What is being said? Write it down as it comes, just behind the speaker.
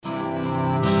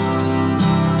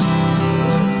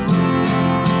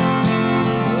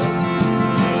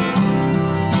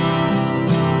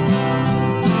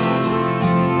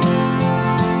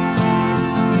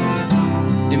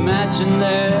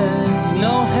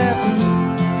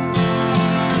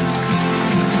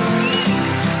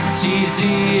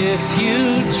see if you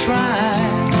try.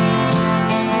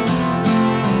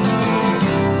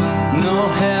 No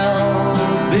hell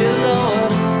below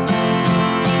us,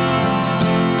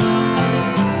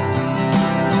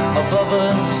 above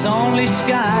us only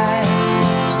sky.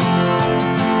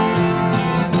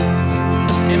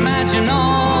 Imagine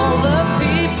all the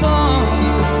people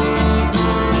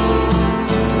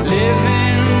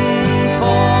living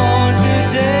for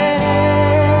today.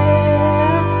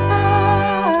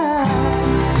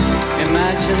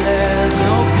 Imagine there's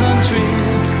no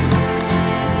countries.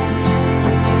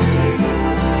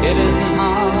 It isn't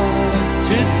hard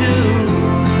to do.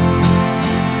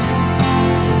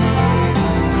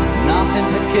 Nothing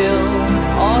to kill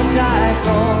or die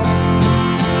for.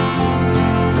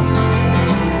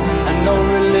 No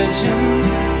religion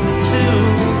too.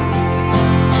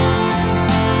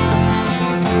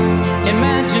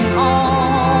 Imagine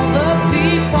all the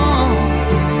people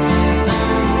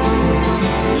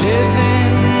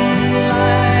living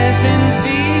life in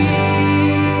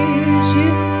peace.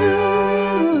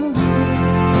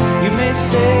 You may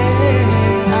say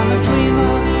I'm a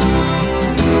dreamer,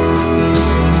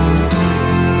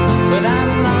 but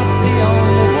I'm not the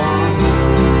only one.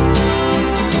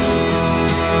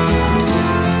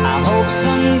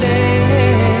 Someday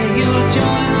you'll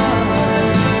join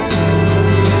us,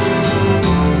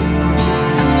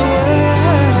 and the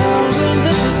world will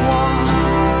live as one.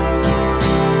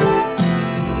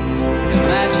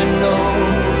 Imagine no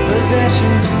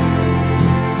possession.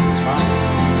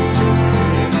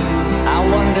 I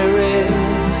wonder if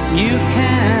you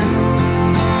can.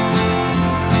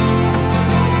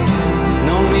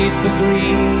 No need for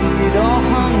greed or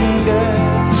hunger.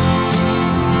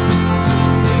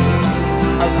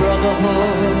 A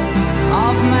brotherhood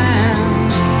of man.